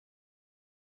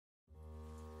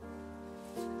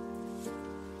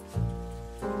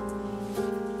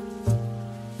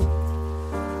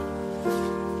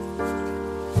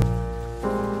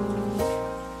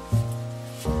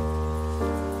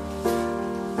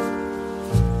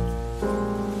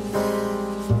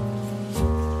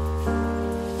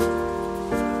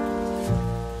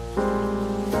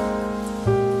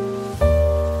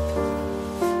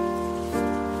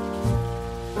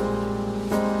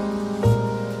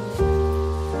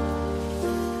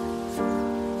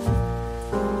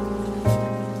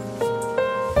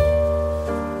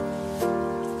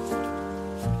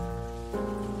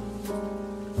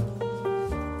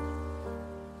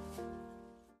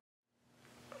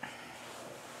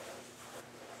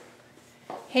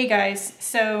Hey guys,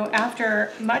 so after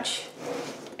much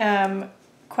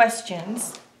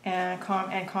questions and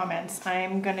comments,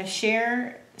 I'm going to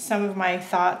share some of my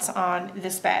thoughts on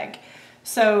this bag.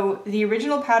 So the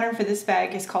original pattern for this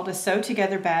bag is called a Sew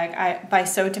Together bag by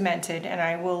Sew Demented, and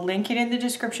I will link it in the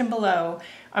description below.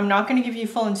 I'm not going to give you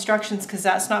full instructions because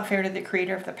that's not fair to the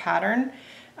creator of the pattern.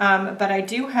 But I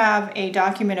do have a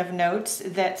document of notes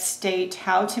that state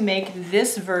how to make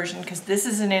this version, because this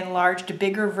is an enlarged,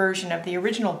 bigger version of the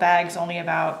original bag's only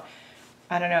about,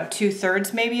 I don't know,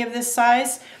 2/3 maybe of this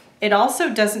size. It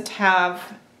also doesn't have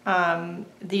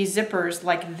these zippers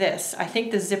like this. I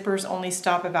think the zippers only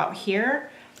stop about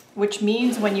here, which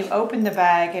means when you open the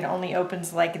bag, it only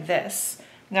opens like this.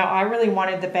 Now, I really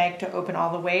wanted the bag to open all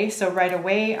the way, so right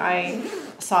away I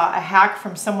saw a hack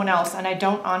from someone else, and I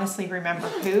don't honestly remember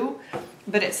who,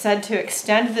 but it said to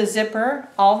extend the zipper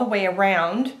all the way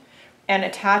around and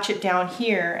attach it down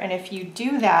here, and if you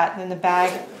do that, then the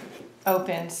bag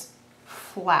opens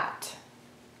flat.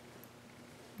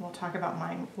 We'll talk about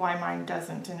why mine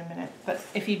doesn't in a minute, but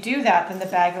if you do that, then the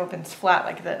bag opens flat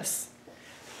like this.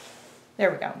 There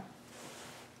we go.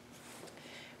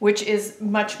 Which is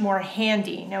much more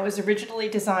handy. Now, it was originally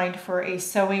designed for a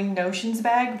sewing notions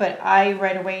bag, but I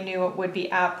right away knew it would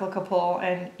be applicable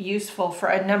and useful for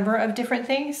a number of different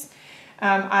things.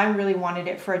 I really wanted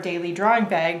it for a daily drawing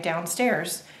bag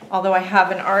downstairs. Although I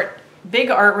have an big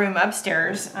art room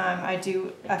upstairs, I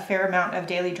do a fair amount of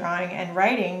daily drawing and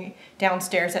writing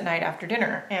downstairs at night after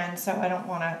dinner. And so I don't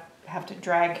want to have to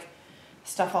drag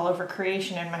stuff all over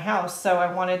creation in my house. So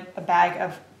I wanted a bag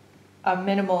of a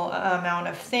minimal amount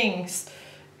of things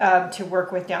to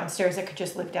work with downstairs that could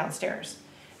just live downstairs.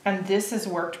 And this has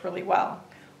worked really well.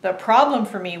 The problem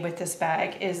for me with this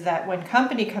bag is that when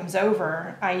company comes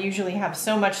over, I usually have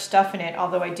so much stuff in it,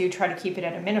 although I do try to keep it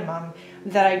at a minimum,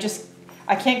 that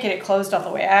I can't get it closed all the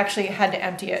way. I actually had to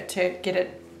empty it to get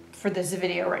it for this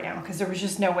video right now because there was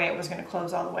just no way it was going to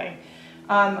close all the way.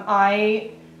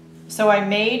 So I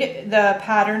made the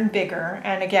pattern bigger,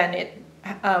 and again,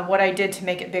 what I did to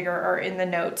make it bigger are in the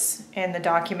notes and the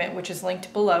document, which is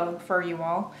linked below for you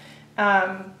all.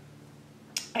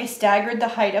 I staggered the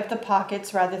height of the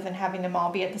pockets rather than having them all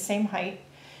be at the same height.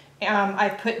 I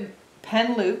put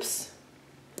pen loops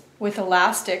with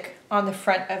elastic on the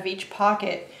front of each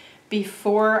pocket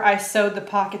before I sewed the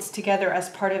pockets together as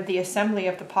part of the assembly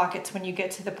of the pockets. When you get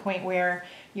to the point where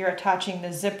you're attaching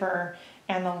the zipper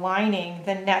and the lining,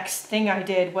 the next thing I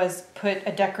did was put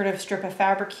a decorative strip of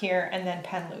fabric here and then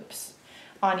pen loops.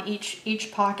 On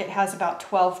each pocket has about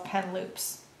 12 pen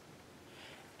loops.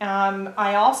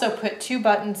 I also put 2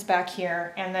 buttons back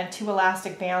here and then 2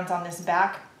 elastic bands on this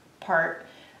back part,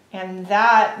 and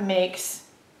that makes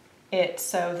it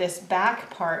so this back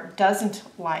part doesn't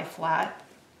lie flat,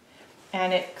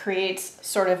 and it creates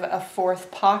sort of a 4th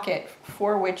pocket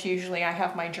for which usually I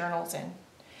have my journals in.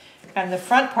 And the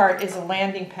front part is a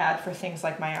landing pad for things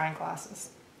like my eyeglasses.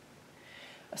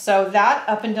 So that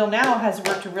up until now has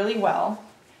worked really well,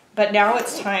 but now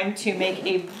it's time to make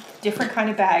a different kind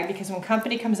of bag because when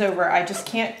company comes over, I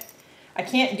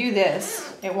can't do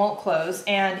this. It won't close,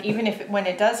 and even when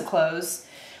it does close,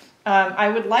 I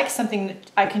would like something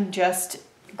that I can just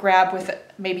grab with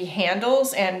maybe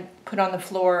handles and put on the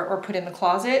floor or put in the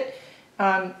closet.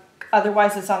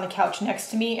 Otherwise, it's on the couch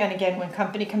next to me. And again, when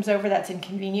company comes over, that's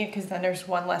inconvenient because then there's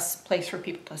one less place for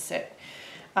people to sit.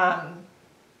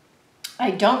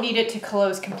 I don't need it to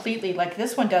close completely like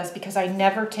this one does because I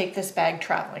never take this bag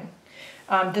traveling.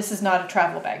 This is not a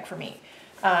travel bag for me.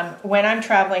 When I'm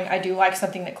traveling, I do like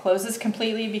something that closes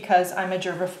completely because I'm a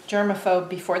germaphobe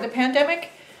before the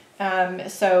pandemic.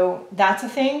 So that's a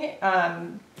thing.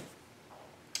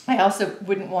 I also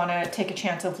wouldn't want to take a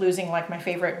chance of losing like my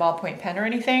favorite ballpoint pen or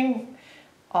anything,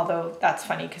 although that's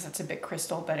funny because it's a big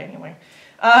crystal, but anyway.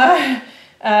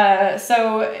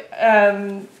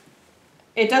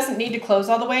 It doesn't need to close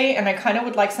all the way, and I kind of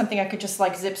would like something I could just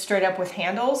like zip straight up with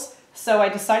handles. So I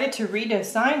decided to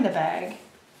redesign the bag,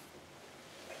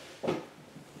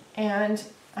 and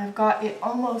I've got it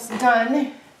almost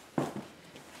done.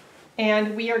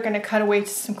 And we are going to cut away to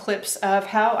some clips of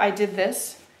how I did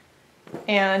this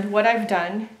and what I've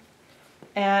done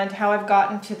and how I've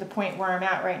gotten to the point where I'm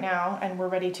at right now, and we're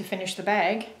ready to finish the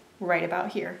bag right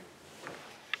about here.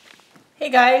 Hey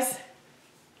guys,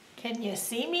 can you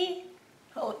see me?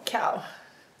 Holy cow,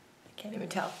 I can't even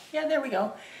tell. Yeah, there we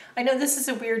go. I know this is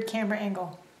a weird camera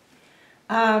angle,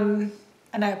 and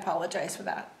I apologize for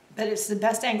that, but it's the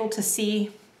best angle to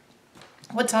see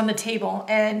what's on the table,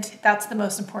 and that's the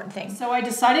most important thing. So I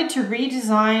decided to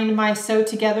redesign my Sew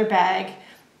Together bag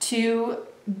to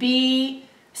be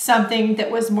something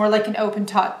that was more like an open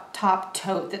top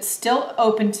tote that's still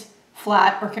opened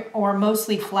flat or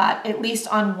mostly flat, at least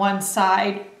on one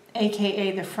side,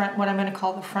 aka the front, what I'm going to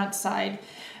call the front side,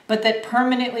 but that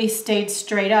permanently stayed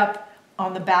straight up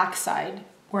on the back side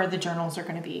where the journals are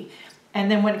going to be.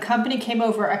 And then when company came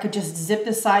over, I could just zip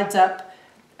the sides up,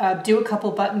 do a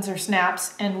couple buttons or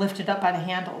snaps, and lift it up by the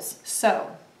handles.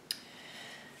 So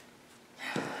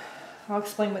I'll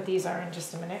explain what these are in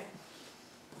just a minute.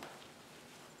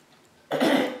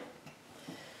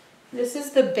 This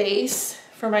is the base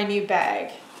for my new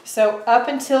bag. So up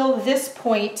until this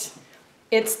point,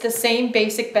 it's the same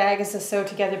basic bag as the Sew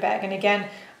Together bag. And again,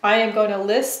 I am going to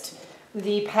list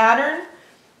the pattern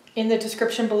in the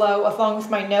description below along with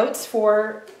my notes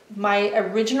for my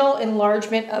original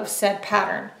enlargement of said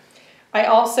pattern. I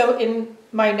also in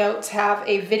my notes have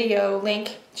a video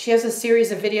link. She has a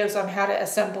series of videos on how to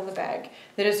assemble the bag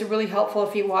that is really helpful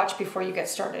if you watch before you get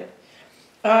started.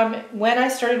 When I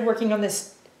started working on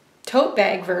this tote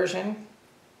bag version,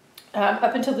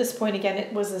 up until this point, again,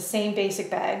 it was the same basic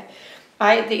bag.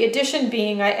 The addition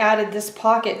being I added this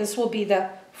pocket. This will be the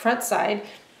front side.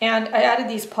 And I added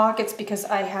these pockets because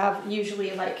I have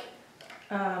usually like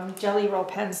jelly roll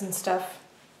pens and stuff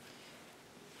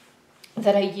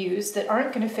that I use that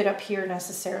aren't going to fit up here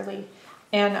necessarily.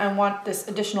 And I want this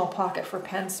additional pocket for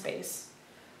pen space.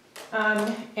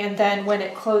 And then when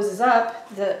it closes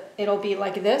up, it'll be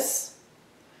like this.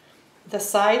 The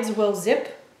sides will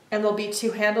zip and there'll be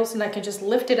two handles, and I can just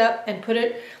lift it up and put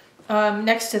it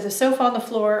next to the sofa on the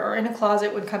floor or in a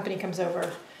closet when company comes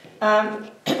over.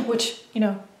 Which, you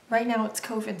know, right now it's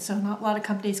COVID, so not a lot of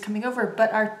companies coming over,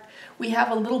 but we have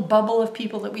a little bubble of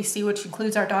people that we see, which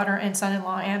includes our daughter and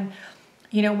son-in-law. And,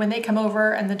 you know, when they come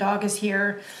over and the dog is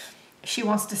here, she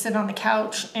wants to sit on the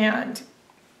couch and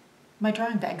my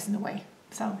drawing bag's in the way.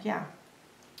 So, yeah.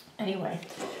 Anyway,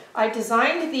 I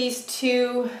designed these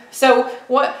two. So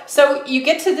you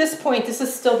get to this point, this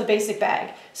is still the basic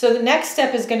bag. So the next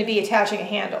step is going to be attaching a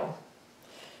handle.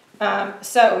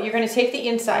 So you're going to take the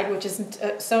inside, which isn't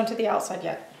sewn to the outside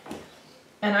yet.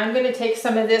 And I'm going to take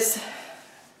some of this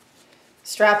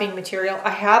strapping material. I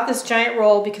have this giant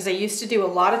roll because I used to do a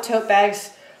lot of tote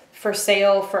bags for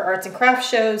sale for arts and crafts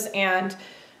shows, and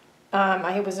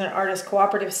I was in an artist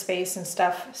cooperative space and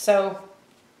stuff. So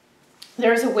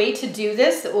there's a way to do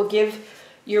this that will give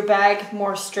your bag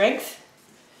more strength.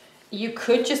 You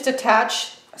could just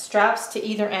attach straps to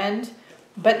either end,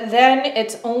 but then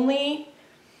it's only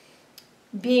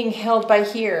being held by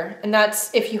here. And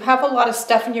that's if you have a lot of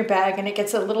stuff in your bag and it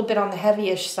gets a little bit on the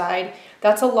heavyish side,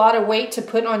 that's a lot of weight to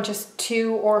put on just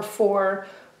 2 or 4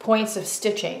 points of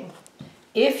stitching.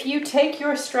 If you take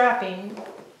your strapping,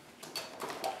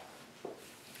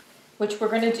 which we're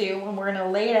going to do, and we're going to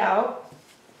lay it out,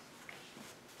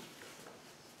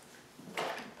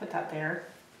 put that there.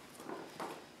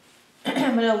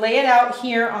 I'm going to lay it out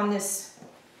here on this,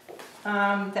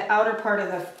 the outer part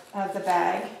of the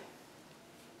bag.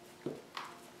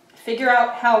 Figure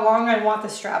out how long I want the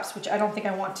straps, which I don't think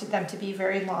I want them to be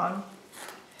very long.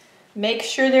 Make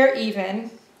sure they're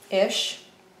even-ish.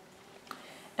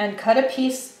 And cut a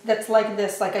piece that's like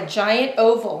this, like a giant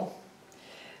oval.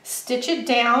 Stitch it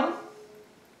down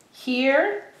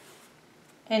here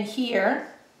and here.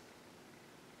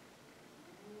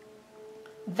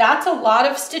 That's a lot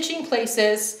of stitching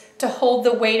places to hold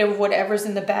the weight of whatever's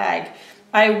in the bag.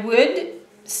 I would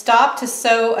stop to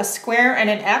sew a square and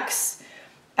an X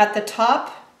at the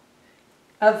top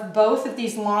of both of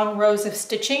these long rows of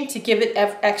stitching to give it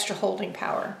extra holding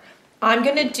power. I'm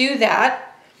going to do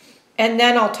that, and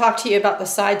then I'll talk to you about the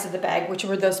sides of the bag, which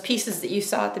were those pieces that you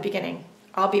saw at the beginning.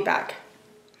 I'll be back.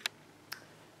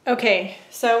 Okay,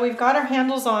 so we've got our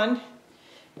handles on,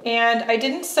 and I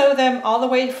didn't sew them all the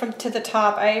way to the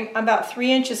top. I'm about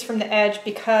 3 inches from the edge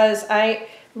because I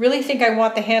really think I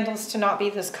want the handles to not be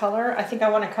this color. I think I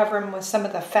want to cover them with some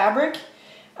of the fabric.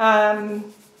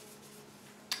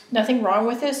 Nothing wrong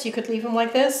with this. You could leave them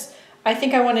like this. I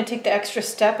think I want to take the extra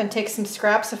step and take some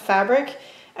scraps of fabric,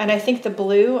 and I think the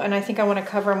blue, and I think I want to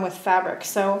cover them with fabric.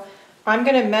 So I'm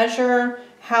going to measure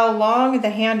how long the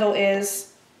handle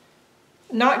is,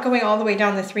 not going all the way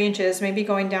down the 3 inches, maybe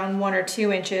going down 1 or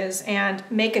 2 inches, and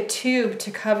make a tube to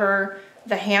cover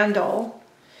the handle.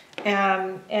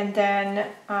 And then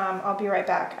I'll be right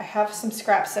back. I have some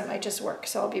scraps that might just work,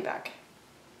 so I'll be back.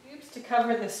 Tubes to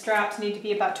cover the straps need to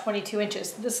be about 22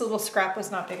 inches. This little scrap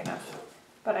was not big enough,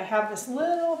 but I have this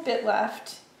little bit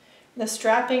left. The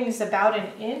strapping is about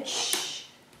 1 inch.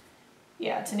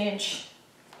 Yeah, it's 1 inch.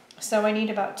 So I need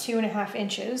about 2.5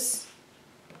 inches.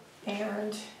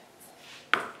 And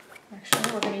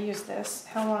actually, we're going to use this.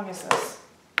 How long is this?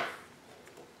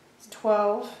 It's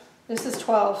 12. This is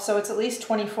 12, so it's at least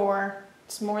 24.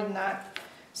 It's more than that.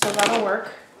 So that'll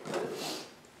work.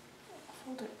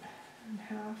 Fold it in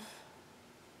half.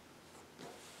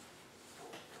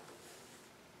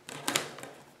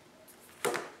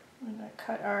 I'm going to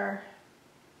cut our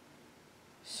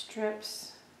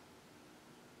strips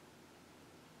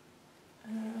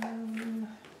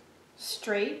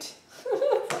straight.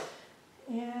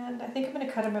 And I think I'm going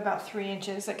to cut them about 3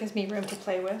 inches. That gives me room to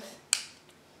play with.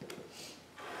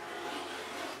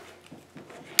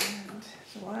 And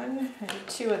one, I need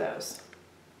 2 of those.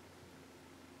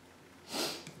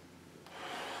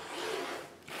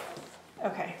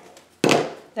 Okay.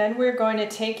 Then we're going to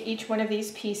take each one of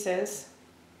these pieces.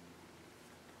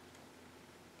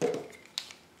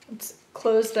 Let's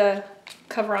close the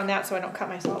cover on that so I don't cut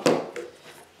myself.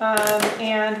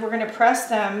 And we're going to press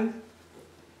them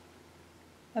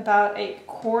about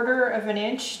 1/4 of an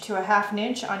inch to 1/2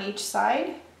 inch on each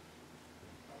side.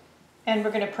 And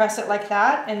we're going to press it like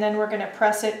that, and then we're going to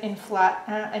press it in flat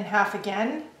in half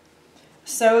again,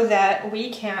 so that we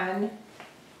can,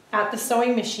 at the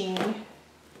sewing machine,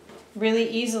 really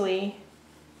easily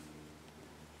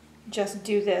just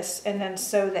do this and then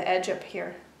sew the edge up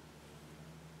here,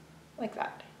 like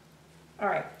that. All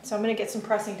right, so I'm going to get some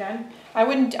pressing done. I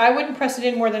wouldn't press it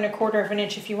in more than 1/4 of an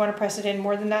inch. If you want to press it in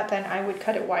more than that, then I would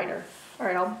cut it wider. All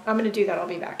right, I'm going to do that. I'll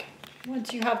be back.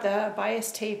 Once you have the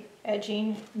bias tape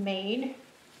edging made,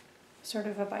 sort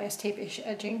of a bias tape-ish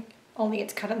edging, only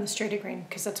it's cut on the straighter grain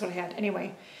because that's what I had.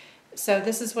 Anyway, so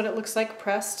this is what it looks like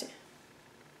pressed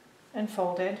and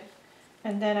folded.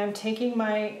 And then I'm taking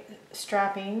my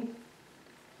strapping,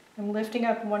 I'm lifting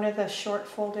up one of the short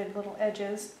folded little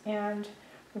edges and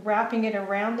wrapping it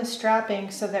around the strapping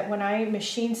so that when I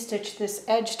machine stitch this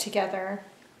edge together,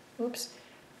 oops,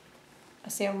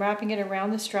 see, I'm wrapping it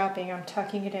around the strapping, I'm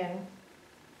tucking it in.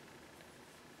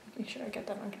 Make sure I get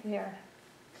that on there.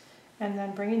 And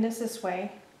then bringing this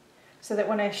way so that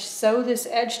when I sew this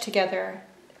edge together,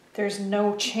 there's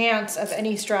no chance of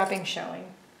any strapping showing.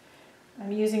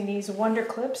 I'm using these Wonder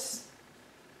Clips.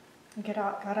 I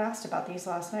got asked about these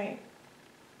last night.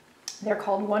 They're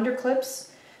called Wonder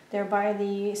Clips. They're by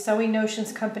the Sewing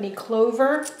Notions company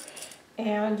Clover,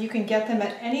 and you can get them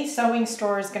at any sewing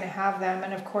store is going to have them,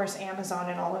 and of course Amazon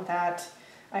and all of that.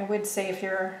 I would say if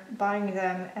you're buying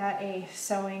them at a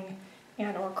sewing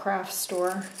and or craft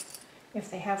store, if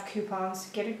they have coupons,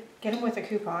 get them with a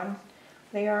coupon.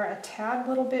 They are a tad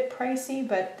little bit pricey,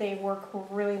 but they work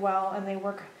really well, and they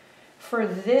work for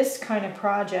this kind of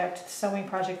project, sewing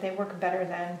project, they work better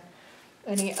than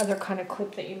any other kind of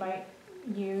clip that you might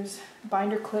use.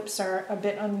 Binder clips are a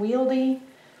bit unwieldy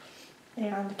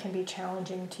and can be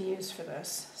challenging to use for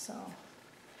this. So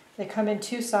they come in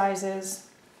 2 sizes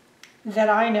that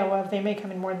I know of. They may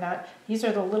come in more than that. These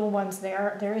are the little ones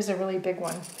there. There is a really big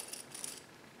one,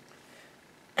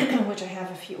 which I have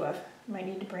a few of. Might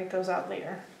need to break those out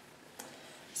later.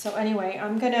 So anyway,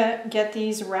 I'm gonna get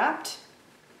these wrapped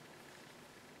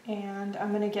and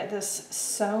I'm gonna get this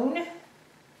sewn.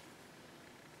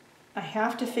 I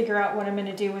have to figure out what I'm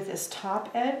gonna do with this top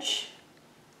edge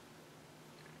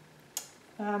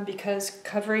because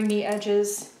covering the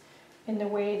edges in the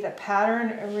way the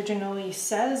pattern originally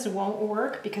says won't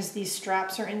work because these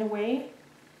straps are in the way.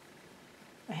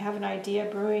 I have an idea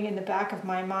brewing in the back of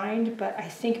my mind, but I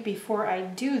think before I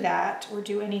do that or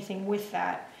do anything with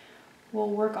that, we'll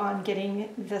work on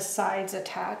getting the sides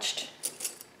attached,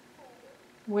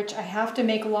 which I have to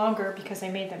make longer because I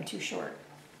made them too short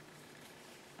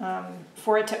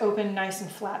for it to open nice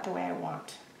and flat the way I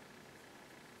want.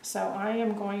 So I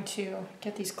am going to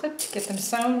get these clipped, get them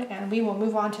sewn, and we will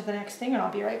move on to the next thing, and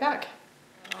I'll be right back.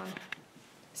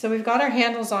 So we've got our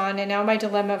handles on, and now my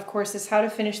dilemma, of course, is how to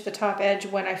finish the top edge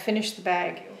when I finish the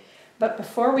bag. But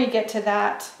before we get to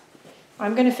that,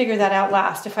 I'm going to figure that out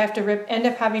last. If I have to end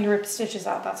up having to rip stitches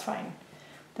out, that's fine.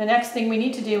 The next thing we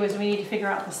need to do is we need to figure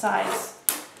out the sides.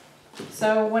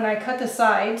 So when I cut the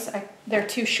sides, they're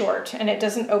too short and it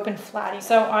doesn't open flat.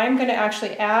 So I'm going to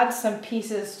actually add some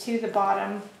pieces to the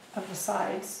bottom of the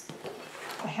sides.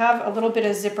 I have a little bit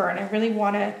of zipper and I really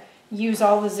want to use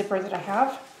all the zipper that I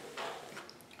have.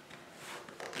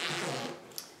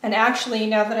 And actually,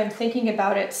 now that I'm thinking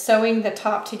about it, sewing the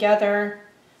top together,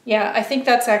 yeah, I think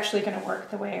that's actually going to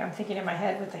work the way I'm thinking in my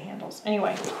head with the handles.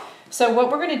 Anyway, so what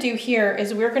we're going to do here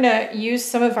is we're going to use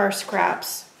some of our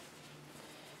scraps.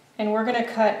 And we're going to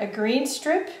cut a green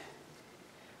strip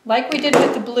like we did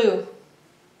with the blue.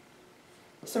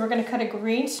 So we're going to cut a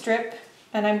green strip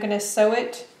and I'm going to sew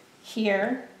it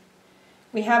here.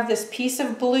 We have this piece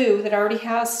of blue that already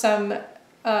has some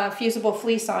fusible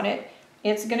fleece on it.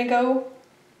 It's going to go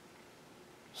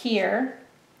here.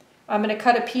 I'm going to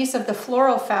cut a piece of the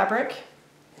floral fabric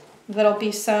that'll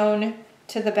be sewn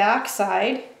to the back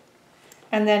side,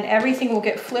 and then everything will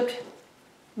get flipped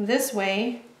this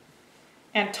way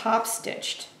and top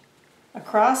stitched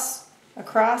across,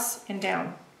 across, and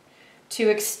down to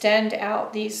extend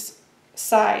out these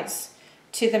sides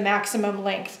to the maximum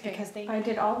length. Because I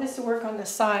did all this work on the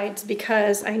sides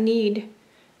because I need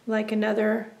like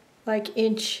another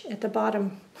inch at the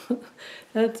bottom.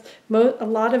 That's a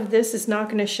lot of this is not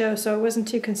going to show, so I wasn't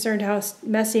too concerned how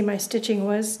messy my stitching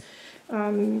was.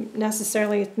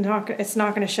 Necessarily, it's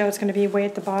not going to show. It's going to be way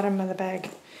at the bottom of the bag,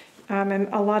 and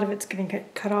a lot of it's going to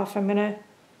get cut off. I'm going to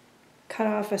cut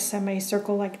off a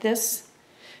semicircle like this.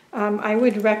 I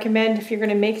would recommend, if you're going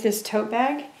to make this tote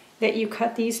bag, that you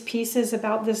cut these pieces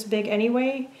about this big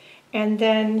anyway, and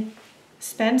then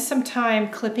spend some time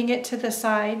clipping it to the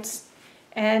sides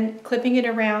and clipping it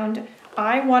around.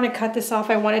 I want to cut this off.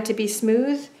 I want it to be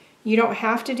smooth. You don't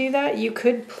have to do that. You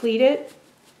could pleat it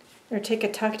or take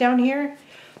a tuck down here.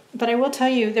 But I will tell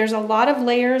you, there's a lot of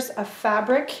layers of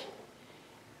fabric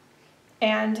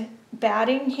and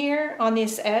batting here on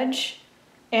this edge.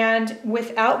 And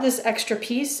without this extra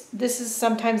piece, this is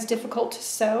sometimes difficult to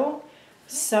sew.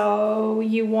 So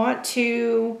you want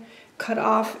to cut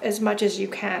off as much as you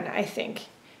can, I think.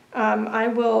 I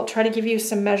will try to give you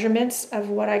some measurements of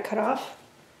what I cut off.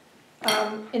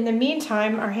 In the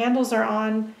meantime, our handles are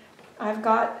on. I've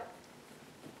got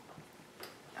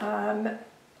the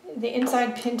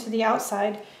inside pinned to the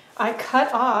outside. I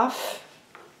cut off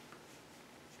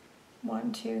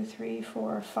 1, 2, 3,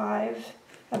 4, 5,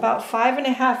 about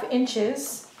 5.5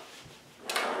 inches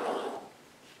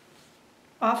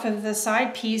off of the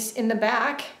side piece in the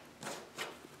back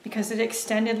because it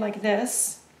extended like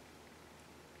this,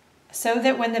 so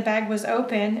that when the bag was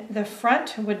open, the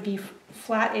front would be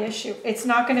flat-ish. It's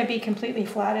not going to be completely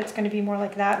flat. It's going to be more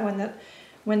like that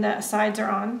when the sides are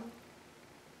on.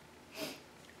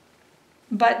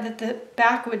 But that the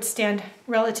back would stand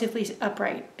relatively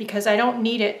upright because I don't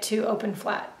need it to open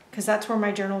flat because that's where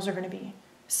my journals are going to be.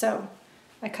 So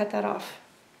I cut that off.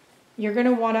 You're going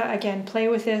to want to, again, play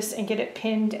with this and get it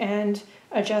pinned and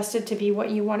adjusted to be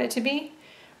what you want it to be.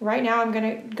 Right now I'm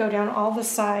going to go down all the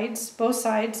sides, both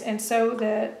sides, and sew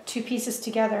the two pieces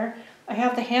together. I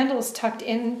have the handles tucked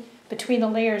in between the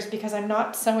layers because I'm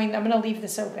not sewing. I'm going to leave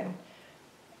this open,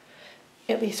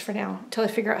 at least for now, until I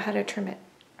figure out how to trim it.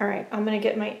 All right, I'm going to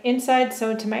get my inside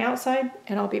sewn to my outside,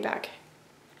 and I'll be back.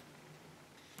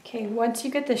 Okay, once you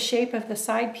get the shape of the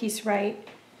side piece right,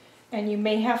 and you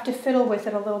may have to fiddle with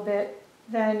it a little bit,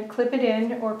 then clip it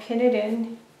in or pin it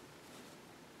in.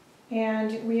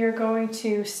 And we are going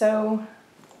to sew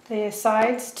the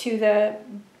sides to the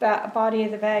body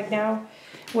of the bag. Now,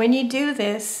 when you do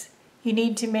this, you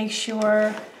need to make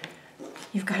sure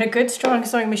you've got a good strong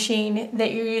sewing machine,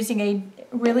 that you're using a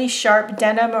really sharp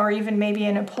denim or even maybe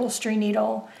an upholstery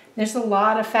needle. There's a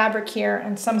lot of fabric here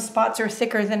and some spots are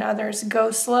thicker than others.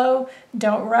 Go slow,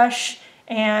 don't rush,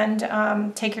 and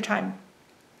take your time.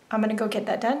 I'm gonna go get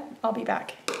that done. I'll be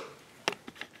back.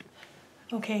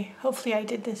 Okay, hopefully I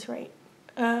did this right.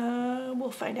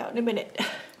 We'll find out in a minute.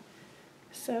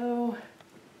 So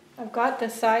I've got the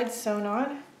sides sewn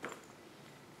on.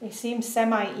 They seem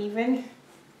semi-even.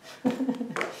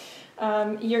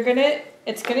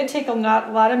 It's gonna take a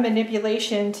lot of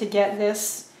manipulation to get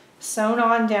this sewn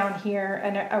on down here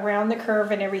and around the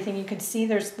curve and everything. You can see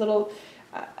there's little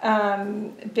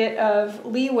bit of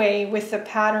leeway with the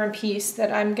pattern piece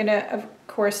that I'm gonna, of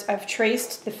course, I've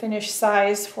traced the finished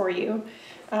size for you.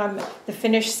 The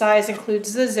finished size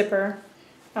includes the zipper.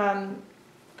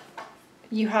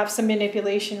 You have some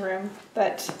manipulation room,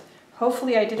 but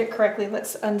hopefully I did it correctly.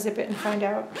 Let's unzip it and find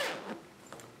out.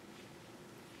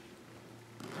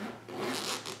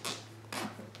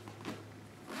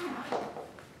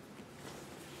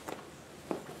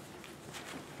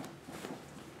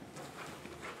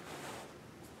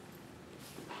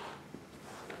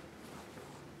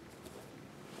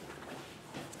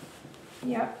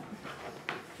 Yep.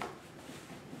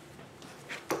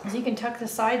 So you can tuck the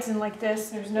sides in like this.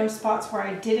 There's no spots where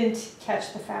I didn't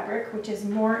catch the fabric, which is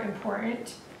more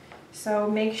important. So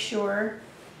make sure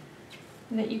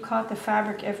that you caught the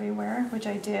fabric everywhere, which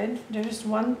I did. There's just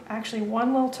actually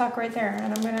one little tuck right there,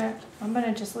 and I'm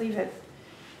gonna just leave it.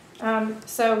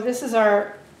 So this is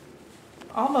our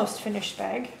almost finished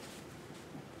bag.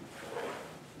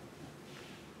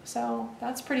 So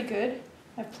that's pretty good.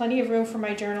 I have plenty of room for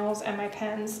my journals and my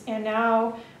pens, and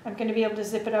now I'm going to be able to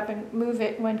zip it up and move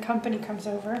it when company comes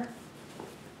over.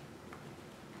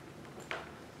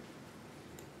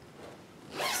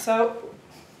 So,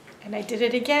 and I did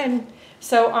it again.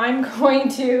 So I'm going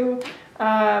to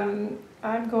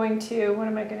I'm going to, what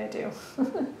am I going to do?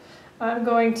 I'm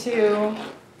going to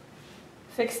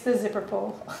fix the zipper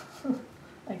pull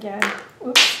again.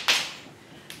 Oops.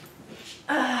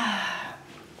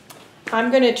 I'm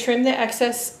going to trim the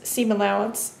excess seam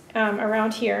allowance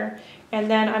around here, and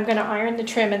then I'm going to iron the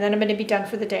trim, and then I'm going to be done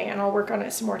for the day, and I'll work on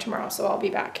it some more tomorrow, so I'll be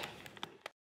back.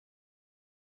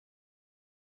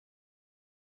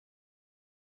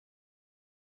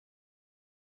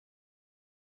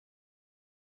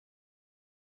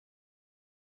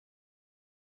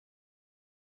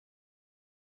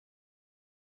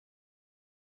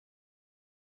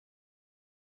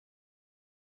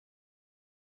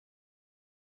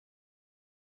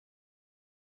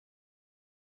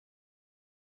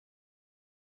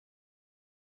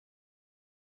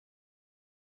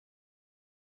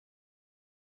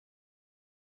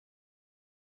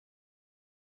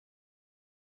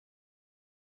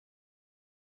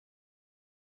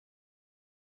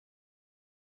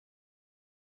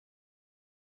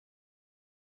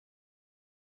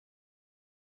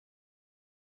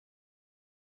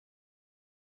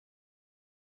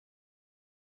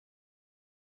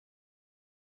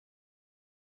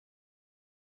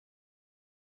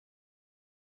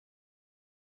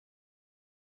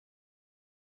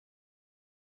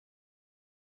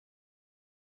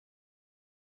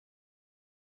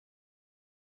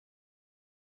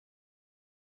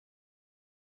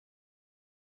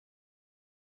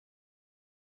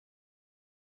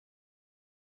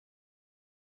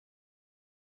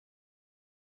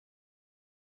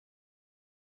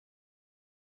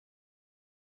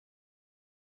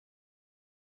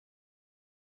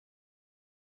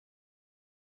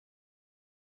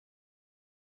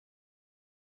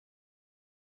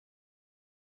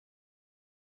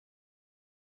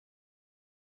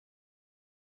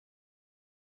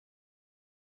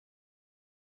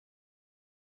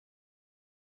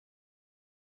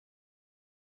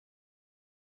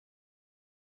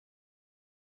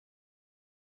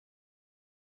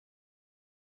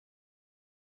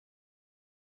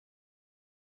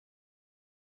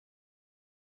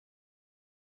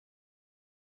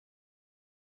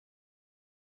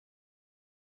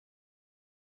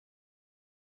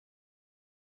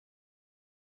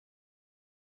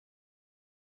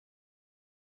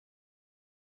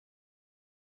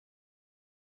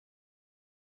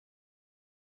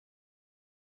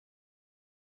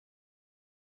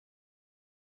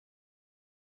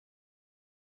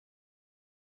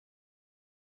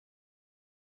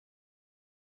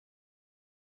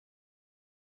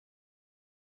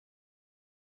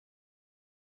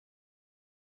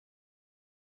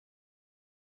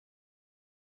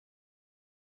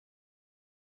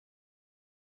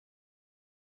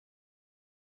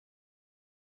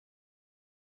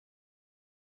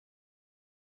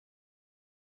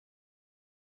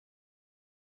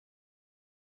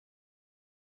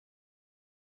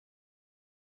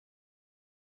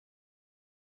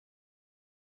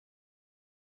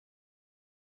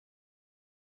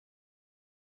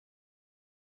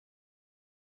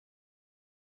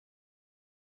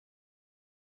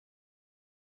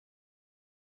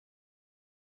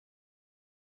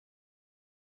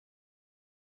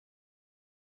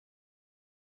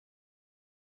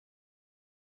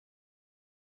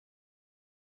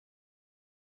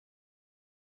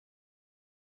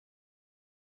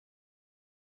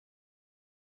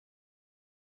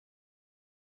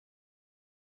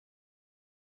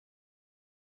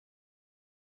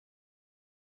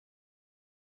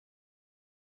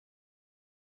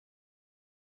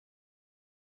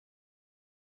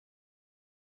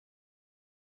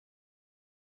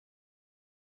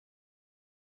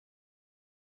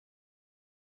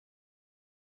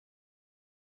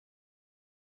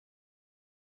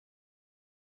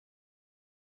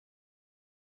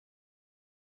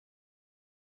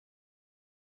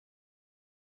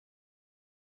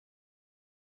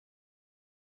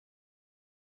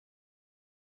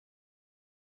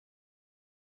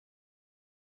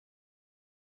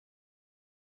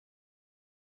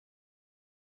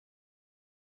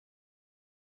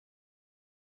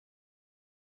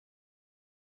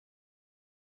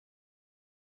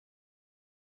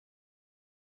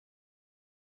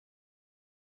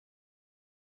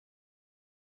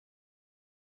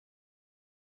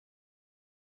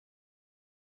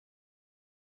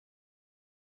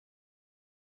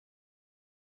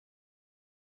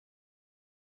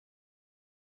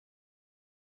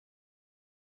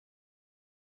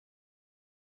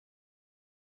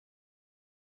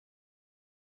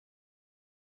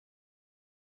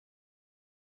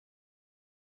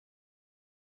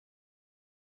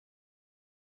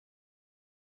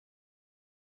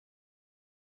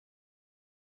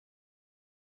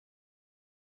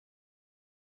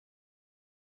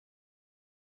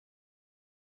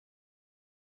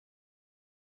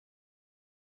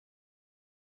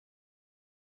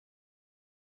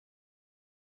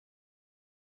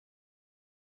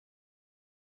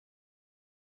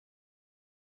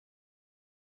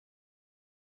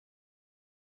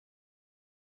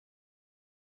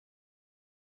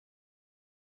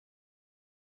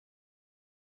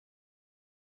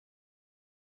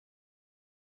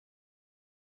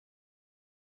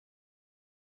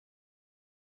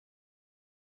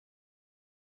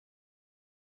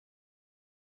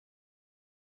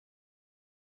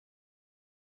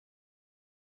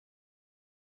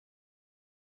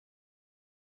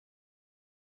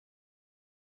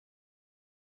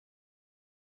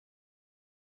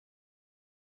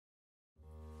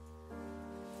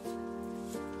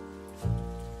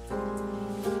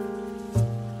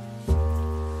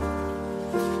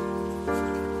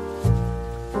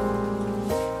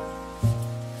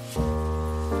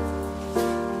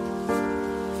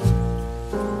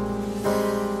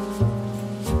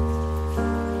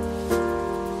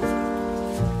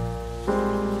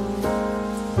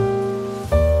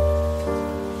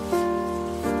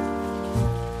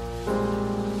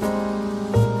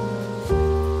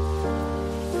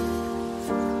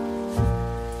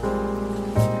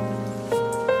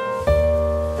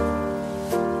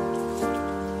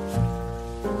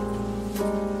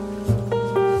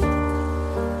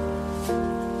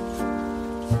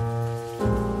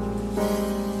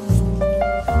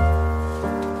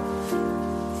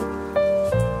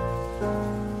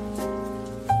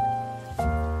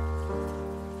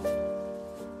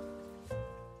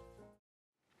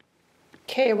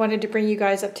 Okay, I wanted to bring you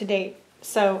guys up to date.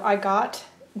 So I got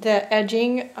the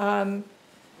edging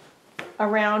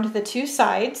around the two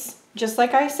sides, just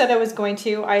like I said I was going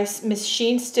to. I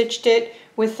machine stitched it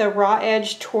with the raw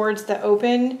edge towards the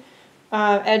open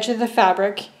edge of the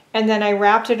fabric, and then I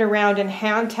wrapped it around and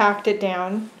hand tacked it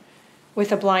down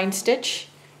with a blind stitch.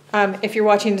 If you're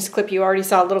watching this clip, you already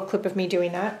saw a little clip of me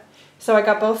doing that. So I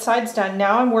got both sides done.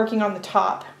 Now I'm working on the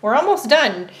top. We're almost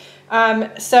done.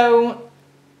 So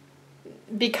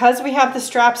because we have the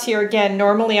straps here, again,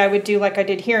 normally I would do like I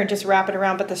did here and just wrap it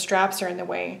around, but the straps are in the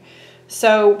way.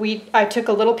 So I took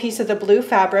a little piece of the blue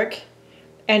fabric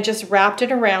and just wrapped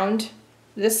it around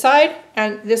this side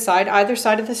and this side, either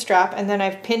side of the strap, and then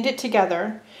I've pinned it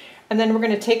together. And then we're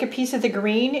going to take a piece of the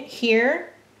green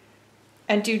here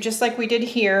and do just like we did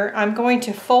here. I'm going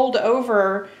to fold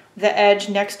over the edge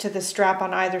next to the strap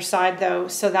on either side though,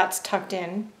 so that's tucked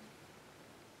in.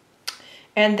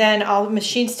 And then I'll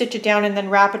machine stitch it down and then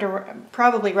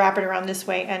probably wrap it around this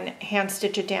way and hand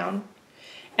stitch it down.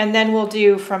 And then we'll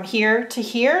do from here to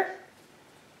here,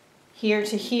 here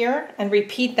to here, and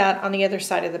repeat that on the other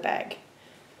side of the bag.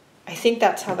 I think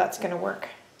that's how that's going to work.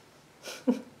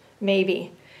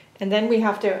 Maybe. And then we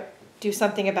have to do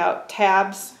something about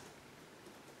tabs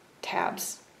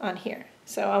on here.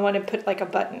 So I want to put like a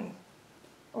button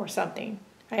or something.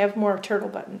 I have more turtle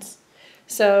buttons.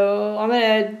 So I'm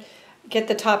going to get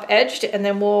the top edged and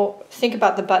then we'll think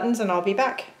about the buttons and I'll be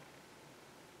back.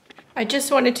 I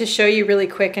just wanted to show you really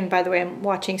quick, and by the way, I'm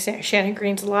watching Shannon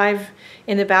Green's live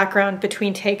in the background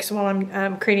between takes while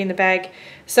I'm creating the bag.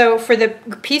 So for the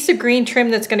piece of green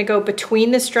trim that's going to go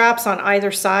between the straps on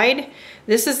either side,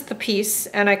 this is the piece,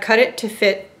 and I cut it to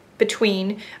fit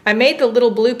between. I made the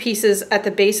little blue pieces at the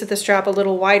base of the strap a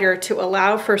little wider to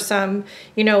allow for some,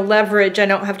 you know, leverage. I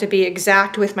don't have to be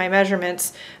exact with my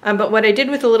measurements. But what I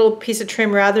did with a little piece of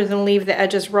trim, rather than leave the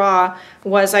edges raw,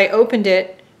 was I opened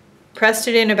it, pressed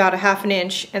it in about a ½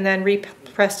 inch, and then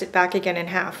repressed it back again in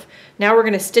half. Now we're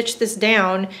going to stitch this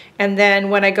down, and then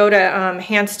when I go to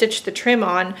hand stitch the trim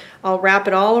on, I'll wrap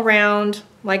it all around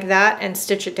like that and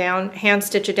stitch it down, hand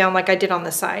stitch it down like I did on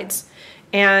the sides.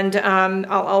 And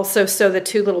I'll also sew the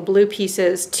two little blue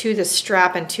pieces to the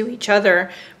strap and to each other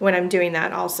when I'm doing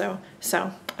that also.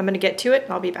 So I'm going to get to it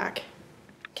and I'll be back.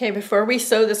 Okay, before we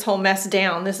sew this whole mess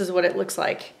down, this is what it looks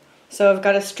like. So I've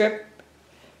got a strip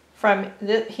from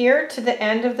here to the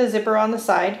end of the zipper on the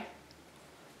side,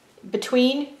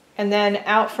 between, and then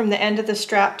out from the end of the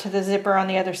strap to the zipper on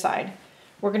the other side.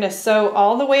 We're going to sew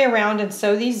all the way around and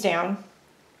sew these down.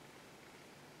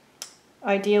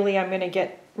 Ideally, I'm going to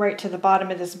get right to the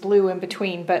bottom of this blue in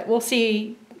between, but we'll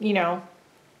see, you know,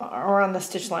 or on the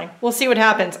stitch line. We'll see what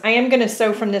happens. I am going to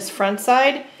sew from this front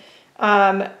side,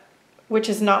 which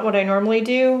is not what I normally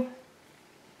do.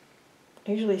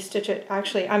 I usually stitch it,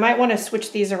 actually, I might want to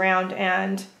switch these around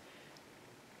and,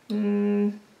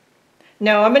 no,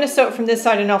 I'm going to sew it from this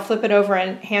side and I'll flip it over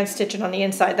and hand stitch it on the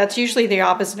inside. That's usually the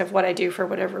opposite of what I do for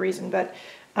whatever reason, but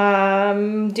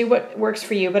do what works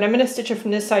for you. But I'm going to stitch it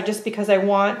from this side just because I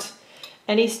want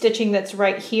any stitching that's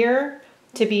right here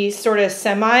to be sort of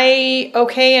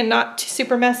semi-okay and not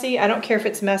super messy. I don't care if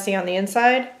it's messy on the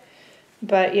inside,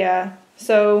 but yeah.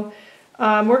 So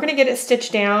we're going to get it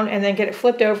stitched down and then get it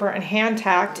flipped over and hand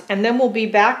tacked, and then we'll be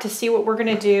back to see what we're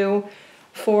going to do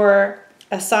for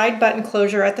a side button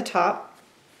closure at the top.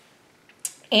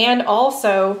 And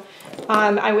also,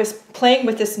 I was playing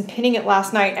with this and pinning it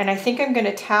last night, and I think I'm going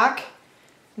to tack,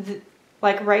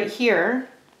 like right here.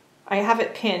 I have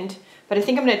it pinned, but I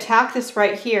think I'm going to tack this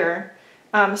right here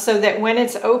so that when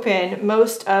it's open,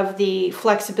 most of the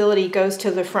flexibility goes to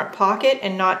the front pocket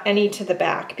and not any to the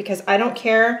back, because I don't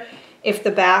care if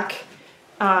the back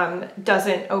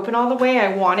doesn't open all the way.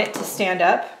 I want it to stand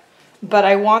up, but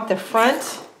I want the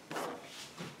front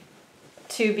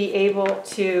to be able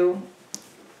to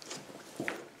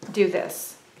do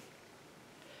this.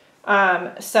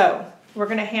 So we're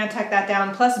going to hand tack that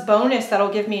down, plus bonus,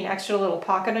 that'll give me an extra little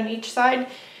pocket on each side.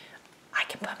 I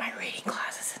can put my reading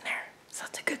glasses in there, so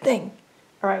it's a good thing.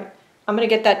 All right, I'm going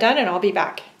to get that done and I'll be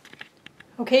back.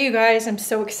 Okay, you guys, I'm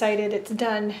so excited. It's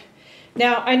done.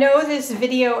 Now, I know this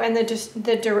video and the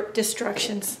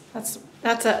destructions, that's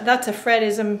a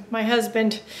Fredism, my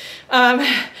husband.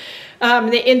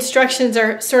 The instructions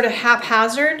are sort of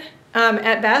haphazard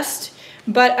at best,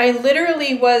 but I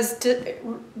literally was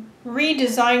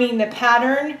redesigning the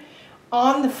pattern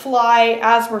on the fly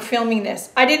as we're filming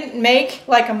this. I didn't make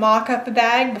like a mock-up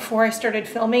bag before I started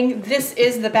filming. This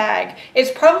is the bag.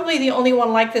 It's probably the only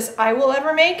one like this I will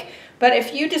ever make, but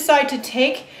if you decide to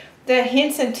take the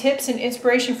hints and tips and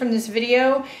inspiration from this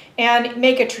video and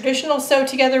make a traditional sew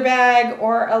together bag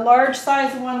or a large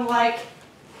size one like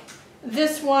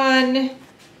this one,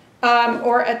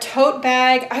 or a tote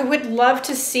bag, I would love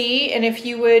to see. And if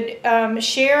you would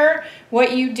share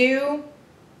what you do,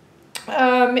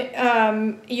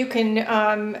 you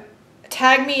can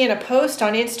tag me in a post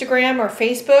on Instagram or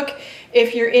Facebook.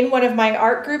 If you're in one of my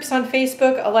art groups on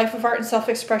Facebook, A Life of Art and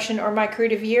Self-Expression or My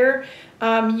Creative Year,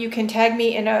 you can tag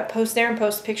me in a post there and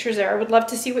post pictures there. I would love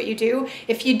to see what you do.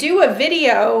 If you do a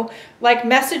video, like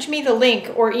message me the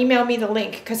link or email me the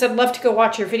link, because I'd love to go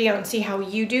watch your video and see how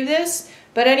you do this.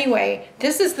 But anyway,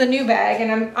 this is the new bag,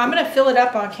 and I'm gonna fill it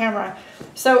up on camera.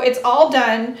 So it's all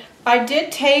done. I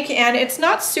did take, and it's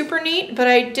not super neat, but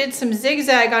I did some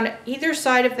zigzag on either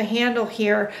side of the handle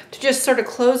here to just sort of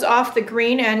close off the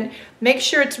green and make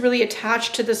sure it's really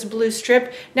attached to this blue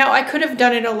strip. Now I could have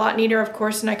done it a lot neater, of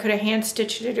course, and I could have hand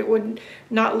stitched it. It would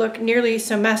not look nearly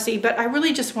so messy, but I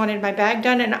really just wanted my bag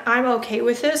done, and I'm okay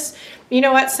with this. You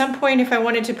know, at some point, if I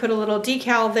wanted to put a little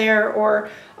decal there or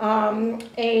a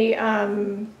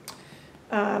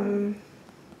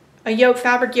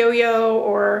fabric yo-yo,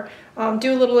 or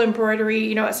do a little embroidery,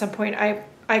 you know, at some point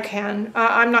I can.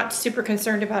 I'm not super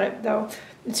concerned about it though.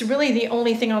 It's really the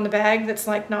only thing on the bag that's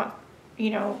like not,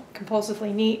 you know,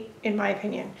 compulsively neat in my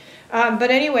opinion.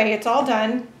 But anyway, it's all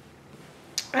done.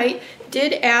 I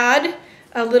did add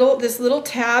this little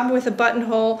tab with a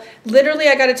buttonhole. Literally,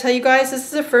 I got to tell you guys, this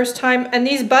is the first time, and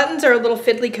these buttons are a little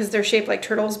fiddly because they're shaped like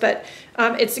turtles, but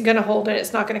it's gonna hold and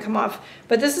it's not gonna come off.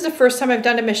 But this is the first time I've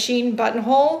done a machine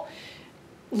buttonhole,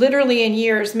 literally in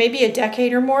years, maybe a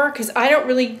decade or more, because I don't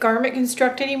really garment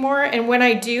construct anymore, and when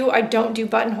I do, I don't do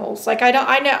buttonholes. Like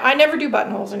I never do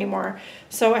buttonholes anymore.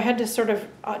 So I had to sort of,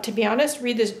 to be honest,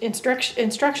 read the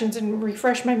instructions and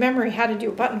refresh my memory how to do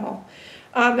a buttonhole.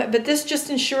 But this just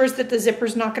ensures that the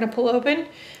zipper's not going to pull open.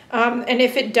 And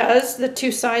if it does, the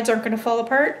two sides aren't going to fall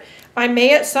apart. I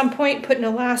may at some point put an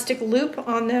elastic loop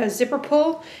on the zipper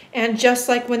pull, and just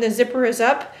like when the zipper is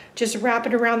up, just wrap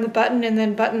it around the button and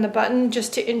then button the button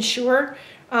just to ensure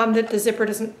that the zipper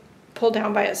doesn't pull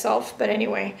down by itself. But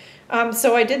anyway,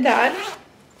 so I did that.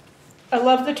 I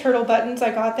love the turtle buttons.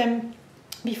 I got them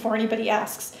before anybody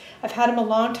asks. I've had them a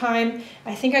long time.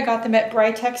 I think I got them at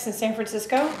Britex in San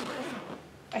Francisco.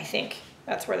 I think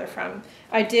that's where they're from.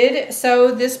 I did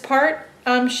sew this part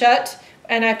shut,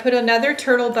 and I put another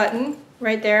turtle button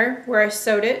right there where I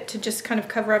sewed it to just kind of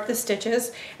cover up the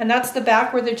stitches. And that's the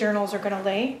back where the journals are gonna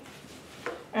lay.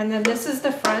 And then this is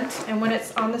the front, and when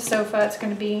it's on the sofa, it's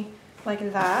gonna be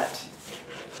like that.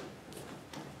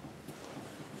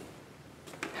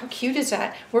 How cute is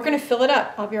that? We're gonna fill it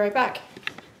up. I'll be right back.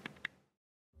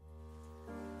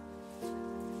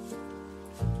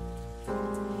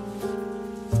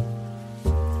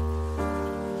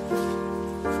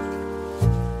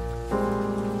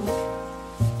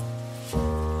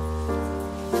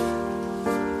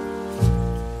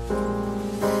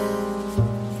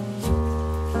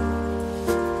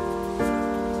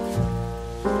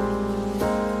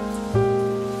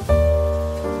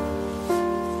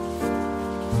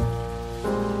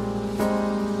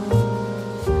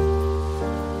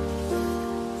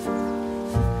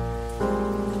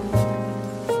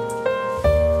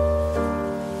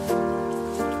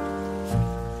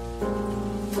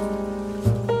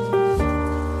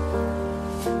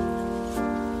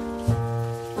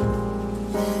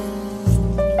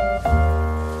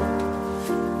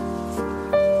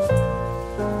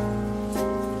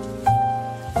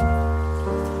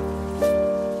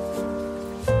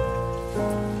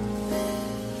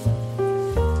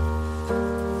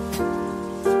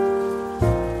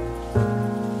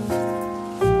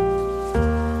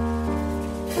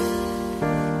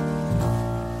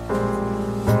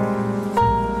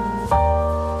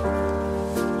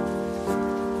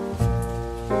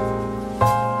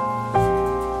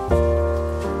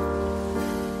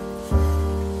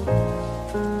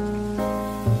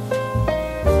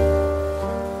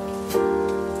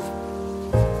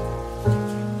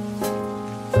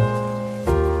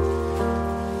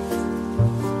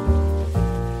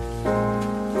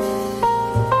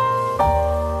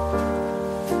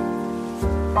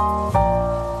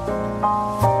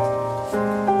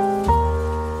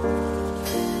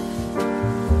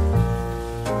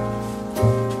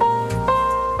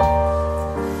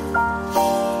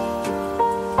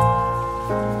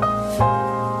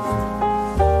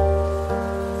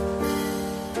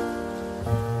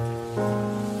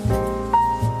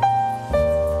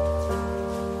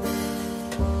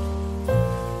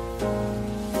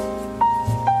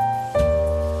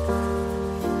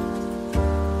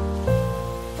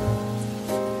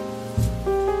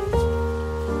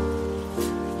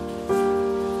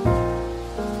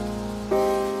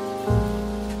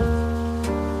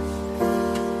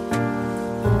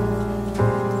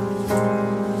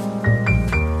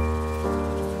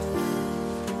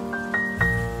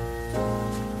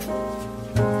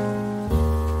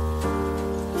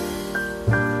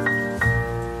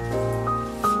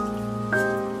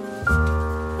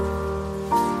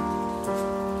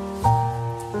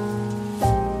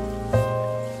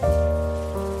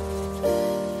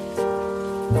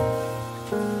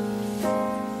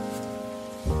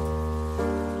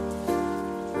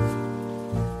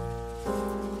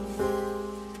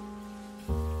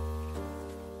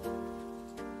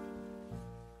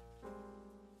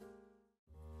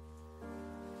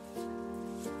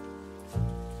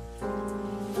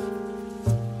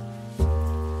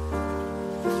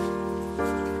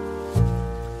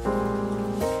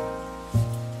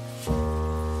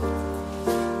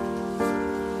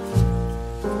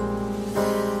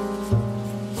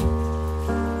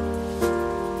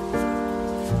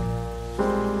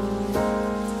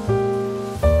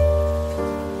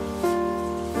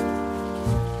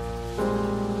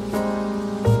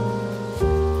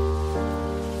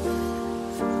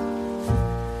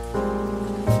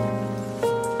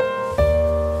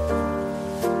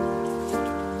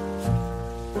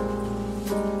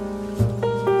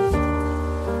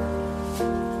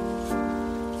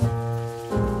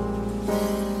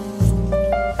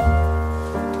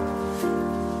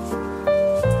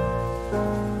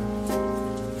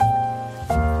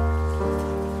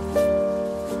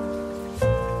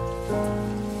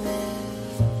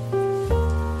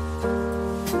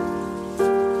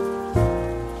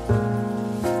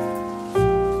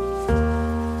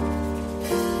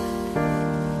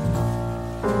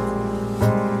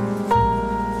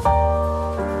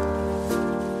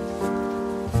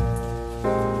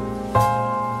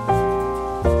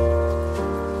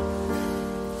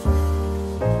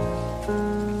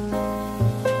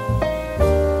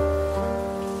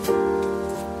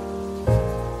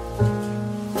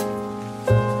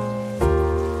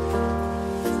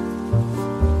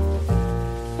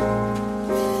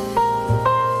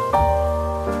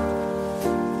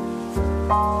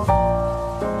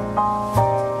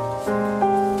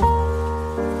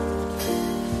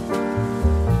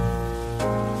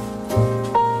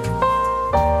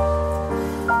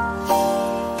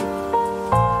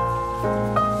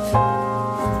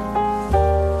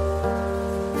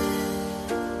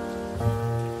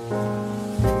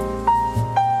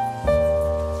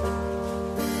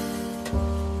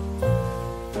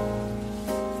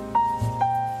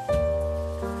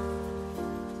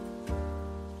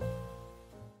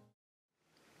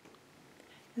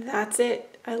 That's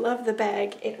it. I love the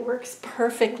bag. It works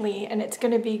perfectly, and it's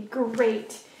going to be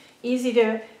great. Easy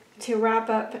to wrap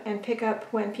up and pick up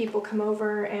when people come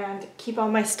over, and keep all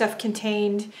my stuff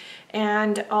contained,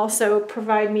 and also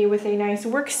provide me with a nice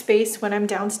workspace when I'm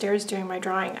downstairs doing my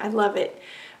drawing. I love it.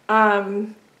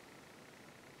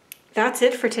 That's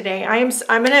it for today. I'm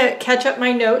going to catch up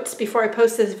my notes before I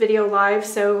post this video live.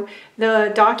 So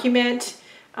the document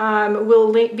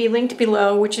will be linked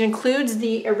below, which includes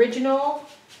the original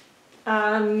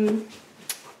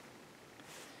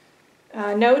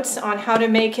notes on how to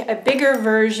make a bigger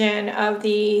version of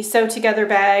the Sew Together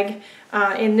bag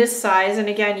in this size. And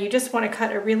again, you just want to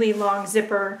cut a really long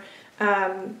zipper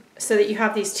so that you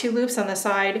have these 2 loops on the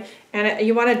side, and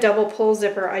you want a double pull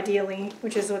zipper ideally,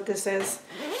 which is what this is.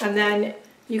 And then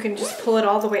you can just pull it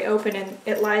all the way open and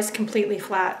it lies completely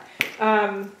flat.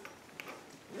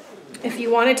 If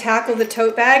you want to tackle the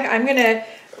tote bag, I'm going to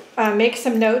make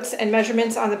some notes and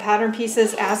measurements on the pattern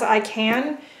pieces as I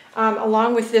can.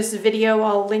 Along with this video,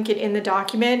 I'll link it in the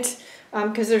document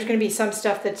because there's going to be some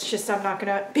stuff that's just, I'm not going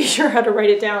to be sure how to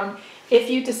write it down. If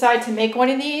you decide to make one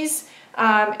of these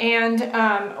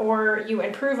or you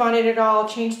improve on it at all,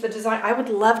 change the design, I would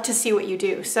love to see what you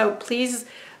do. So please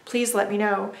let me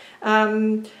know.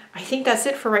 I think that's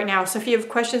it for right now. So if you have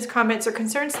questions, comments, or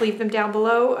concerns, leave them down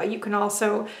below. You can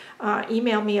also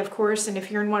email me, of course, and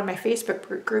if you're in one of my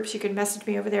Facebook groups, you can message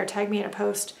me over there, tag me in a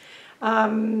post.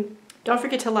 Don't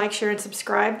forget to like, share, and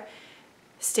subscribe.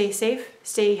 Stay safe,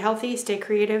 stay healthy, stay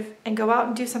creative, and go out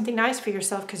and do something nice for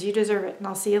yourself because you deserve it, and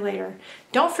I'll see you later.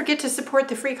 Don't forget to support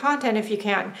the free content if you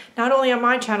can, not only on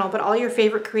my channel, but all your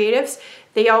favorite creatives.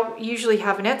 They all usually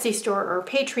have an Etsy store or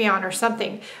Patreon or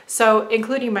something, so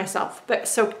including myself.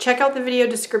 So check out the video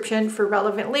description for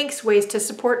relevant links, ways to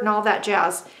support, and all that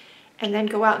jazz. And then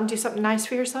go out and do something nice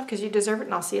for yourself because you deserve it,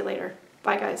 and I'll see you later.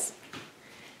 Bye, guys.